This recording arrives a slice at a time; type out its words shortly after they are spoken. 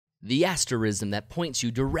the asterism that points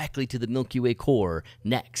you directly to the Milky Way core,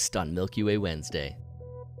 next on Milky Way Wednesday.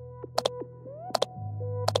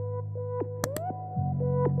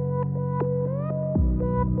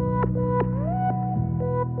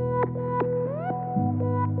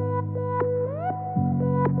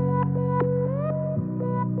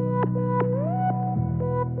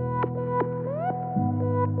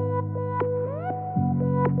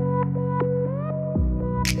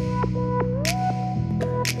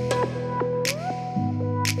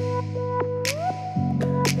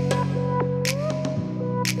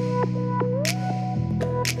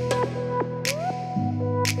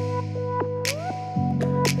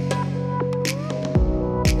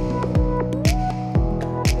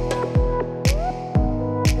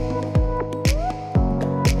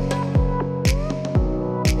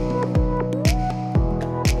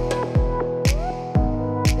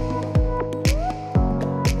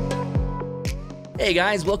 Hey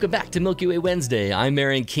guys, welcome back to Milky Way Wednesday. I'm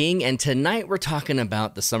Aaron King, and tonight we're talking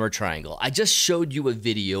about the Summer Triangle. I just showed you a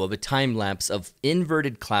video of a time lapse of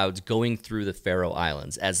inverted clouds going through the Faroe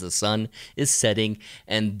Islands as the sun is setting,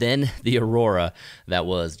 and then the aurora that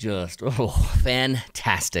was just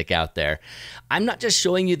fantastic out there. I'm not just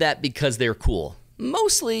showing you that because they're cool.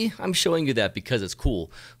 Mostly, I'm showing you that because it's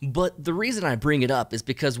cool, but the reason I bring it up is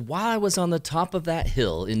because while I was on the top of that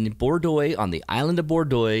hill in Bordeaux, on the island of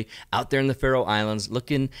Bordeaux, out there in the Faroe Islands,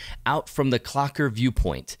 looking out from the Clocker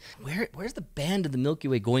viewpoint, where's the band of the Milky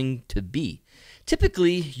Way going to be?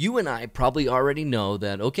 Typically, you and I probably already know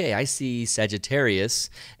that, okay, I see Sagittarius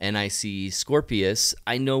and I see Scorpius.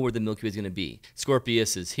 I know where the Milky Way is going to be.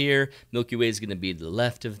 Scorpius is here, Milky Way is going to be to the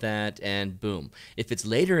left of that, and boom. If it's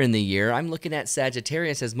later in the year, I'm looking at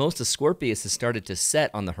Sagittarius as most of Scorpius has started to set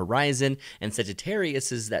on the horizon, and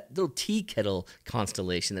Sagittarius is that little tea kettle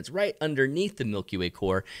constellation that's right underneath the Milky Way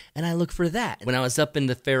core, and I look for that. When I was up in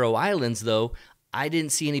the Faroe Islands, though, I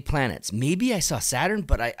didn't see any planets. Maybe I saw Saturn,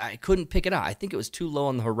 but I couldn't pick it out. I think it was too low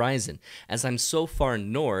on the horizon. As I'm so far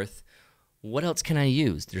north, what else can I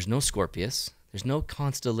use? There's no Scorpius, there's no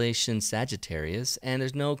constellation Sagittarius, and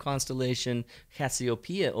there's no constellation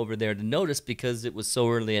Cassiopeia over there to notice because it was so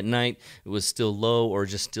early at night, it was still low or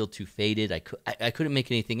just still too faded. I couldn't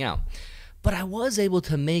make anything out. But I was able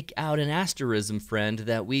to make out an asterism, friend,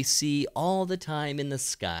 that we see all the time in the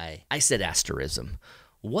sky. I said asterism.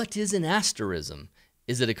 What is an asterism?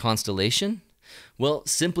 Is it a constellation? Well,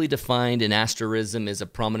 simply defined, an asterism is a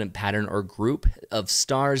prominent pattern or group of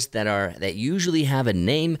stars that usually have a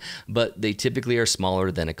name, but they typically are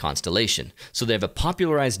smaller than a constellation. So they have a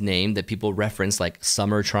popularized name that people reference like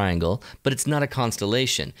Summer Triangle, but it's not a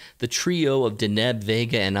constellation. The trio of Deneb,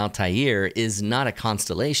 Vega, and Altair is not a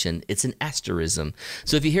constellation, it's an asterism.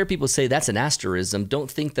 So if you hear people say that's an asterism,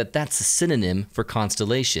 don't think that that's a synonym for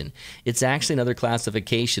constellation. It's actually another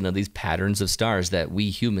classification of these patterns of stars that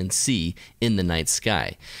we humans see in the night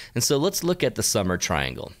sky. And so let's look at the Summer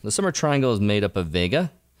Triangle. The Summer Triangle is made up of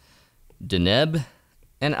Vega, Deneb,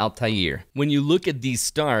 and Altair. When you look at these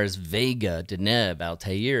stars, Vega, Deneb,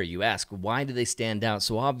 Altair, you ask, why do they stand out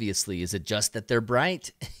so obviously? Is it just that they're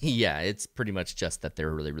bright? Yeah, it's pretty much just that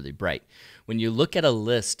they're really, really bright. When you look at a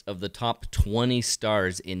list of the top 20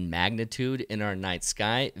 stars in magnitude in our night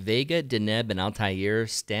sky, Vega, Deneb, and Altair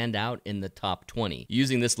stand out in the top 20.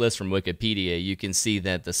 Using this list from Wikipedia, you can see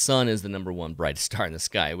that the sun is the #1 brightest star in the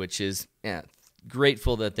sky, which is,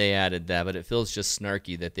 grateful that they added that, but it feels just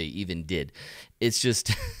snarky that they even did. It's just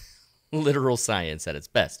literal science at its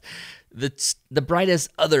best. The brightest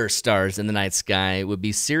other stars in the night sky would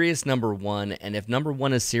be Sirius #1, and if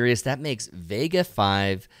 #1 is Sirius, that makes Vega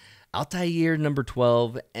 5, Altair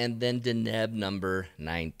 #12, and then Deneb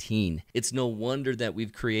 #19. It's no wonder that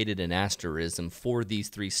we've created an asterism for these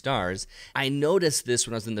three stars. I noticed this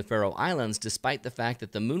when I was in the Faroe Islands, despite the fact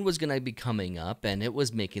that the moon was going to be coming up and it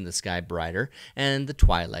was making the sky brighter, and the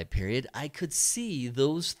twilight period, I could see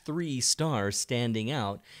those three stars standing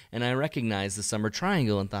out, and I recognized the Summer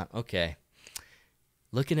Triangle and thought, okay,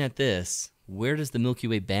 looking at this, where does the Milky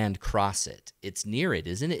Way band cross it? It's near it,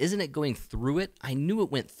 isn't it? Isn't it going through it? I knew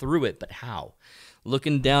it went through it, but how?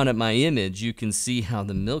 Looking down at my image, you can see how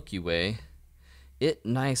the Milky Way, it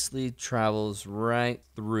nicely travels right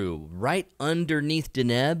through, right underneath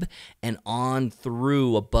Deneb and on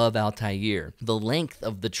through above Altair. The length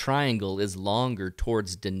of the triangle is longer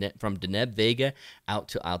towards from Deneb Vega out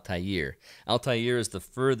to Altair. Altair is the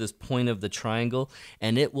furthest point of the triangle,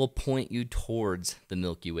 and it will point you towards the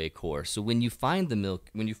Milky Way core. So when you find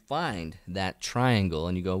that triangle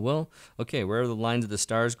and you go, well, okay, where are the lines of the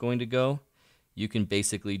stars going to go? you can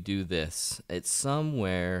basically do this. It's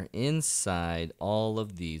somewhere inside all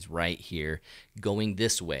of these right here going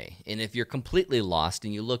this way. And if you're completely lost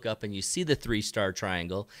and you look up and you see the 3-star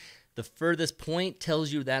triangle, the furthest point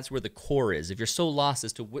tells you that's where the core is. If you're so lost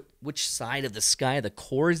as to which side of the sky the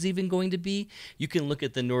core is even going to be, you can look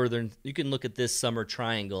at this summer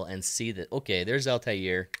triangle and see that, okay, there's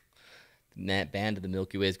Altair. That band of the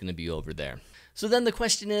Milky Way is going to be over there. So then the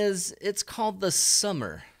question is, it's called the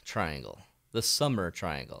Summer Triangle. The Summer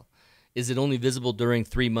Triangle. Is it only visible during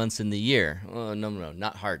 3 months in the year? Oh, no,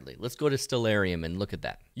 not hardly. Let's go to Stellarium and look at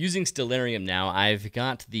that. Using Stellarium now, I've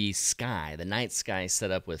got the sky, the night sky,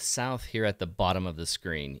 set up with south here at the bottom of the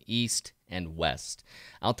screen, east and west.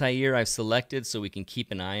 Altair I've selected so we can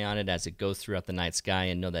keep an eye on it as it goes throughout the night sky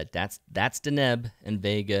and know that that's Deneb and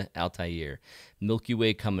Vega Altair. Milky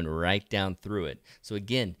Way coming right down through it. So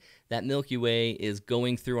again, that Milky Way is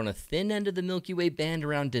going through on a thin end of the Milky Way band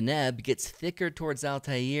around Deneb, gets thicker towards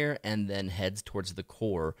Altair, and then heads towards the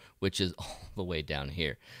core, which is all the way down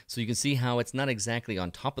here. So you can see how it's not exactly on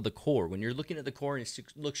top of the core. When you're looking at the core and you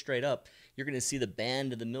look straight up, you're going to see the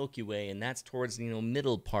band of the Milky Way, and that's towards the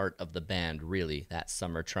middle part of the band, really, that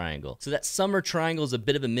Summer Triangle. So that Summer Triangle is a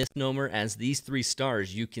bit of a misnomer, as these 3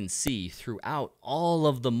 stars you can see throughout all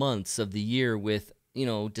of the months of the year, with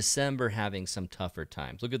December having some tougher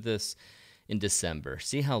times. Look at this in December.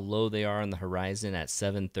 See how low they are on the horizon at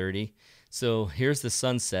 7:30? So here's the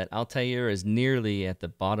sunset. Altair is nearly at the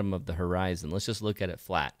bottom of the horizon. Let's just look at it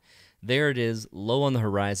flat. There it is, low on the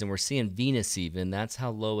horizon. We're seeing Venus even. That's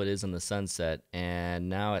how low it is on the sunset. And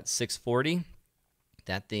now at 6:40,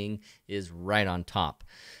 that thing is right on top.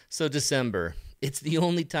 So December, it's the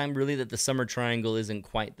only time really that the Summer Triangle isn't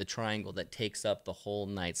quite the triangle that takes up the whole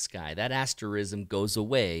night sky. That asterism goes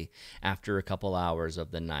away after a couple hours of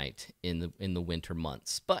the night in the winter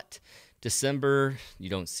months. But December, you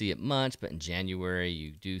don't see it much, but in January,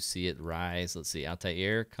 you do see it rise. Let's see,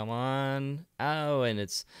 Altair, come on. Oh, and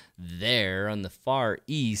it's there on the far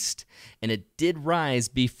east, and it did rise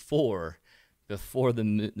before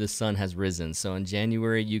the sun has risen. So in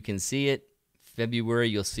January, you can see it. February,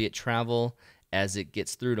 you'll see it travel as it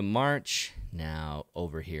gets through to March. Now,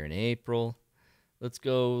 over here in April, let's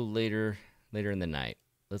go later in the night.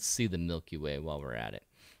 Let's see the Milky Way while we're at it.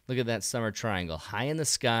 Look at that Summer Triangle, high in the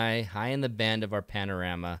sky, high in the band of our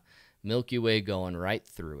panorama, Milky Way going right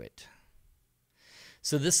through it.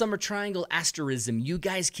 So this Summer Triangle asterism you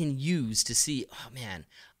guys can use to see, oh man,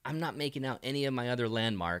 I'm not making out any of my other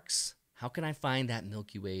landmarks. How can I find that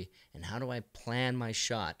Milky Way, and how do I plan my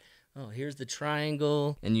shot? Oh, here's the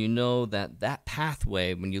triangle, and you know that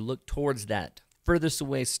pathway, when you look towards that furthest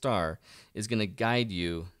away star, is going to guide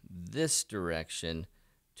you this direction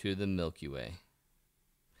to the Milky Way.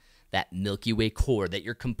 That Milky Way core that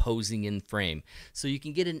you're composing in frame. So you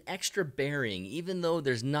can get an extra bearing, even though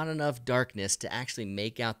there's not enough darkness to actually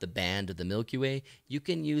make out the band of the Milky Way, you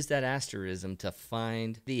can use that asterism to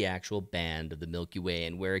find the actual band of the Milky Way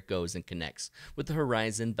and where it goes and connects with the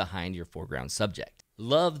horizon behind your foreground subject.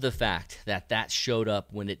 Love the fact that that showed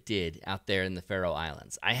up when it did out there in the Faroe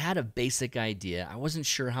Islands. I had a basic idea. I wasn't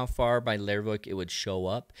sure how far by Lervik it would show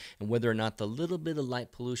up and whether or not the little bit of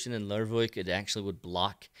light pollution in Lervik it actually would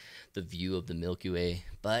block the view of the Milky Way,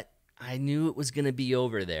 but I knew it was going to be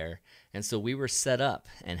over there, and so we were set up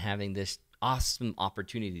and having this awesome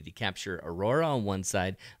opportunity to capture aurora on one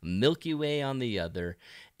side, Milky Way on the other,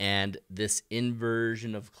 and this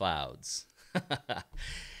inversion of clouds.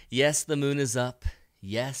 Yes, the moon is up.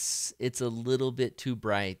 Yes, it's a little bit too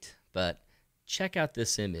bright, but check out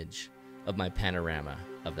this image of my panorama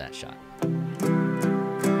of that shot.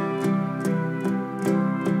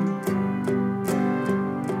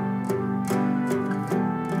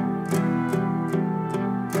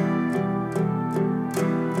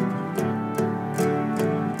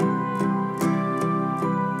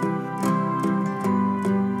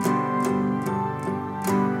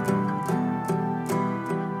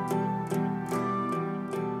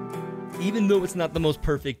 Even though it's not the most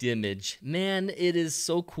perfect image, man, it is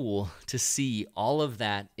so cool to see all of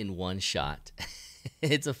that in one shot.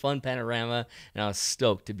 It's a fun panorama, and I was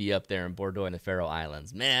stoked to be up there in Bordeaux in the Faroe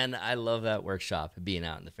Islands. Man, I love that workshop, being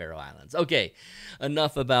out in the Faroe Islands. Okay,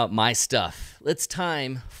 enough about my stuff. It's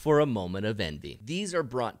time for a moment of envy. These are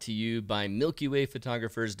brought to you by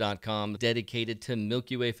MilkyWayPhotographers.com, dedicated to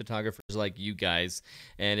Milky Way photographers like you guys.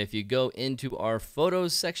 And if you go into our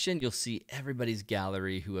photos section, you'll see everybody's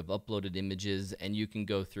gallery who have uploaded images, and you can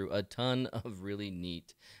go through a ton of really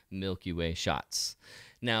neat Milky Way shots.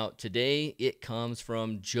 Now, today it comes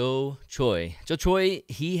from Joe Choi. Joe Choi,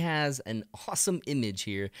 he has an awesome image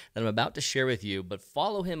here that I'm about to share with you, but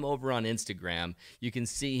follow him over on Instagram. You can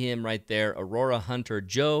see him right there, Aurora Hunter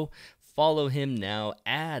Joe. Follow him now.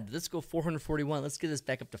 Let's go 441. Let's get this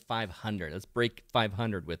back up to 500. Let's break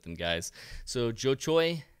 500 with him, guys. So, Joe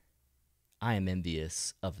Choi, I am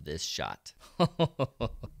envious of this shot.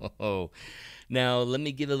 Now, let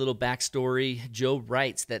me give a little backstory. Joe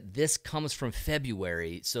writes that this comes from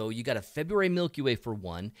February. So you got a February Milky Way for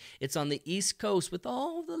one. It's on the East Coast with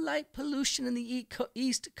all the light pollution in the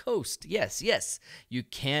East Coast. Yes, you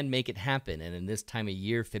can make it happen. And in this time of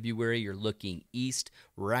year, February, you're looking east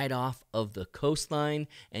right off of the coastline,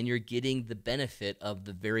 and you're getting the benefit of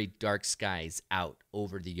the very dark skies out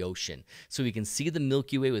over the ocean. So we can see the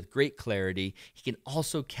Milky Way with great clarity. He can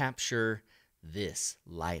also capture this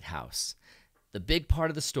lighthouse. The big part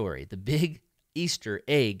of the story, the big Easter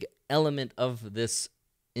egg element of this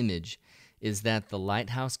image is that the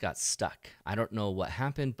lighthouse got stuck. I don't know what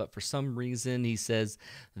happened, but for some reason, he says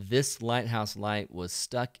this lighthouse light was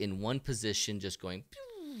stuck in one position, just going pew.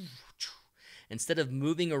 Instead of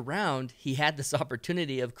moving around, he had this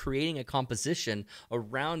opportunity of creating a composition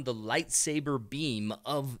around the lightsaber beam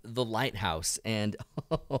of the lighthouse. And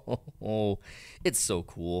it's so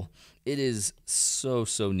cool. It is so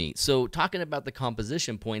neat. So talking about the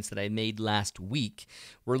composition points that I made last week,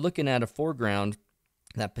 we're looking at a foreground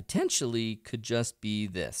that potentially could just be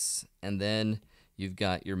this. And then you've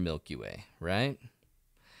got your Milky Way, right?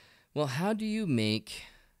 Well, how do you make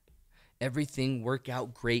everything work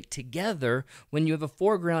out great together when you have a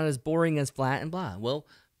foreground as boring as flat and blah? Well,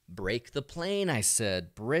 break the plane, I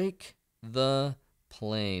said. Break the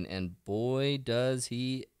plane. And boy, does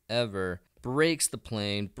he ever. Breaks the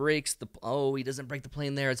plane, oh, he doesn't break the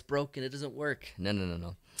plane there. It's broken. It doesn't work.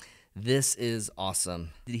 No. This is awesome.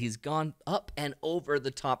 He's gone up and over the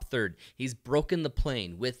top third. He's broken the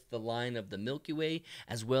plane with the line of the Milky Way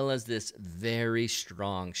as well as this very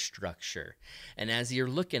strong structure. And as you're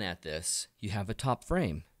looking at this, you have a top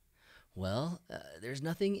frame. Well, there's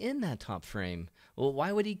nothing in that top frame. Well,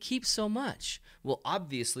 why would he keep so much? Well,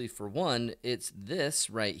 obviously, for one, it's this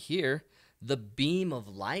right here. The beam of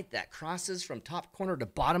light that crosses from top corner to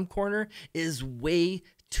bottom corner is way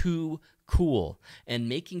too cool. And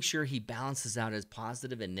making sure he balances out his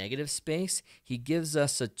positive and negative space, he gives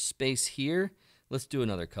us a space here. Let's do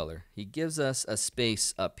another color. He gives us a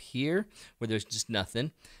space up here where there's just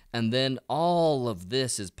nothing. And then all of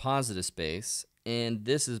this is positive space. And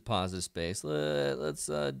this is positive space. Let's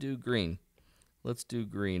do green. Let's do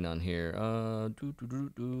green on here.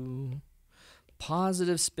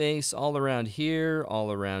 Positive space all around here,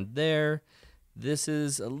 all around there. This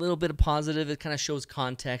is a little bit of positive. It kind of shows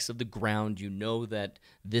context of the ground. You know that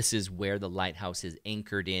this is where the lighthouse is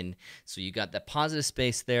anchored in. So you got that positive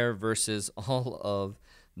space there versus all of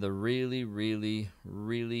the really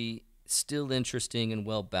still interesting and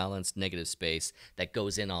well-balanced negative space that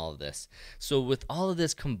goes in all of this. So with all of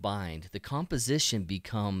this combined, the composition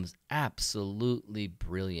becomes absolutely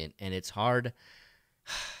brilliant, and it's hard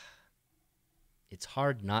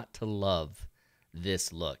not to love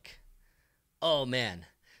this look. Oh, man.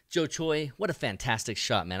 Joe Choi, what a fantastic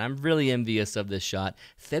shot, man. I'm really envious of this shot.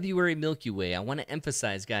 February Milky Way. I want to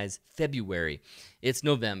emphasize, guys, February. It's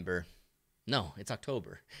November. No, it's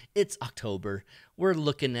October. It's October. We're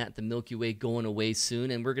looking at the Milky Way going away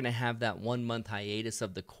soon, and we're going to have that 1 month hiatus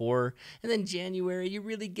of the core. And then January, you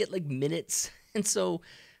really get like minutes. And so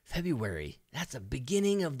February, that's the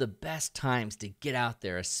beginning of the best times to get out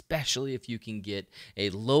there, especially if you can get a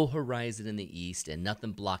low horizon in the east and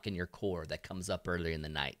nothing blocking your core that comes up early in the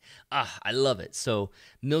night. I love it. So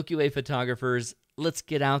Milky Way photographers, let's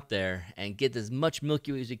get out there and get as much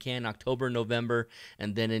Milky Way as you can, October, November,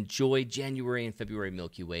 and then enjoy January and February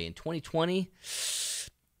Milky Way. In 2020,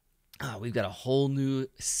 we've got a whole new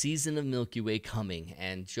season of Milky Way coming.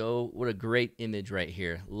 And Joe, what a great image right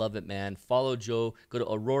here. Love it, man. Follow Joe. Go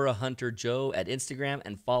to Aurora Hunter Joe at Instagram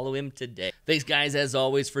and follow him today. Thanks, guys, as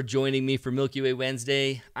always, for joining me for Milky Way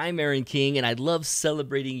Wednesday. I'm Aaron King, and I love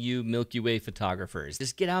celebrating you Milky Way photographers.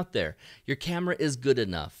 Just get out there. Your camera is good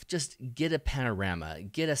enough. Just get a panorama,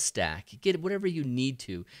 get a stack, get whatever you need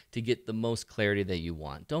to get the most clarity that you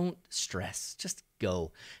want. Don't stress. Just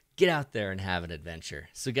go. Get out there and have an adventure.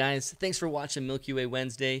 So guys, thanks for watching Milky Way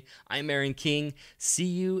Wednesday. I'm Aaron King. See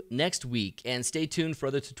you next week, and stay tuned for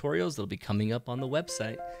other tutorials that'll be coming up on the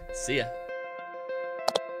website. See ya.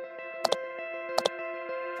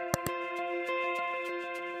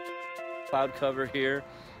 Cloud cover here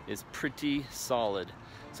is pretty solid.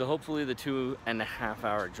 So hopefully the 2.5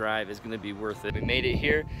 hour drive is gonna be worth it. We made it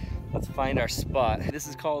here. Let's find our spot. This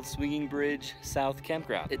is called Swinging Bridge South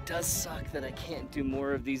Campground. It does suck that I can't do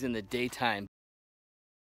more of these in the daytime,